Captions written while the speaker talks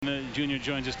Franklin Jr.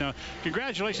 joins us now.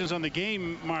 Congratulations on the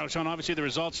game, Marloshawn. Obviously, the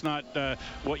result's not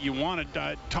what you wanted.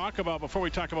 Before we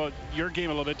talk about your game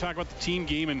a little bit, talk about the team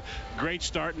game and great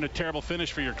start and a terrible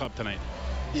finish for your club tonight.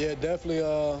 Yeah, definitely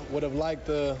would have liked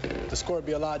the score to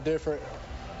be a lot different.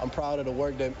 I'm proud of the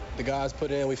work that the guys put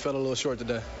in. We fell a little short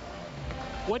today.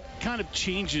 What kind of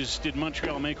changes did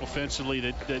Montreal make offensively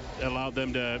that allowed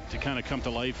them to kind of come to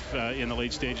life in the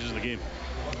late stages of the game?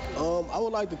 I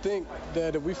would like to think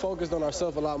that if we focused on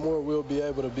ourselves a lot more, we'll be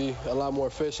able to be a lot more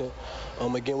efficient.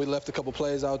 Again, we left a couple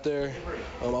plays out there.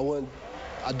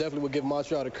 I definitely would give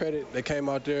Montreal the credit. They came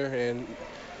out there and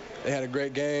they had a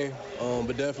great game,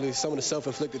 but definitely some of the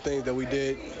self-inflicted things that we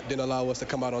didn't allow us to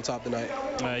come out on top tonight.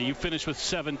 You finished with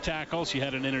 7 tackles. You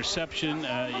had an interception.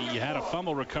 You had a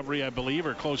fumble recovery, I believe,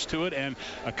 or close to it, and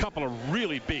a couple of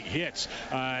really big hits.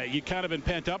 You kind of been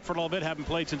pent up for a little bit, haven't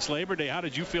played since Labor Day. How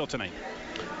did you feel tonight?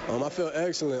 I feel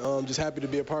excellent. Just happy to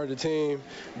be a part of the team,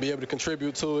 be able to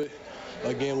contribute to it.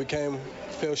 Again, we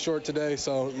fell short today,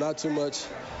 so not too much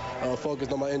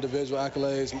focused on my individual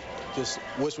accolades. Just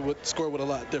wish we would score with a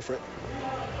lot different.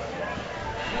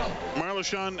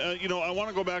 Marloshawn, I want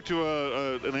to go back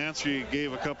to an answer you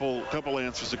gave a couple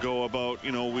answers ago about,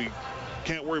 we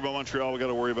can't worry about Montreal, we got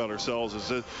to worry about ourselves. Is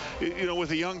that,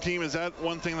 with a young team, is that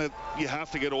one thing that you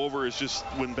have to get over? Is just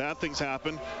when bad things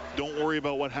happen, don't worry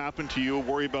about what happened to you,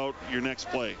 worry about your next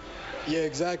play. Yeah,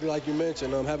 exactly like you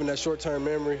mentioned, having that short-term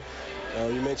memory.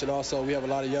 You mentioned also we have a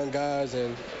lot of young guys,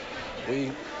 and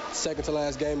we second to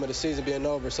last game of the season being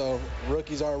over, so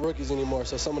rookies aren't rookies anymore.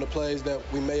 So some of the plays that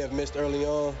we may have missed early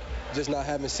on, just not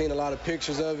having seen a lot of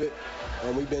pictures of it,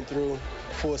 we've been through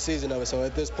a full season of it. So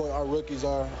at this point, our rookies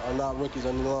are not rookies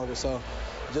any longer. So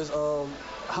just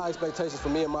high expectations for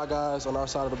me and my guys on our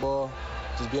side of the ball,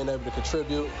 just being able to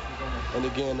contribute. And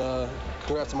again,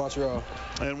 congrats to Montreal.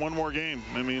 And one more game.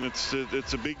 I mean, it's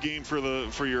a big game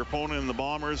for your opponent in the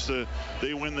Bombers.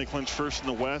 They win, they clinch first in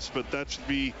the West, but that should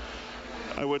be,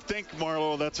 I would think,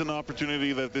 Marlo, that's an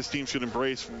opportunity that this team should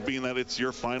embrace, being that it's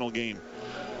your final game.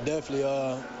 Definitely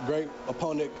a great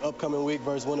opponent upcoming week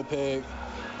versus Winnipeg.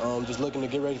 Just looking to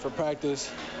get ready for practice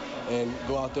and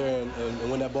go out there and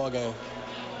win that ball game.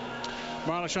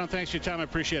 Marloshawn, thanks for your time. I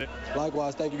appreciate it.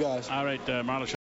 Likewise. Thank you, guys. All right, Marloshawn.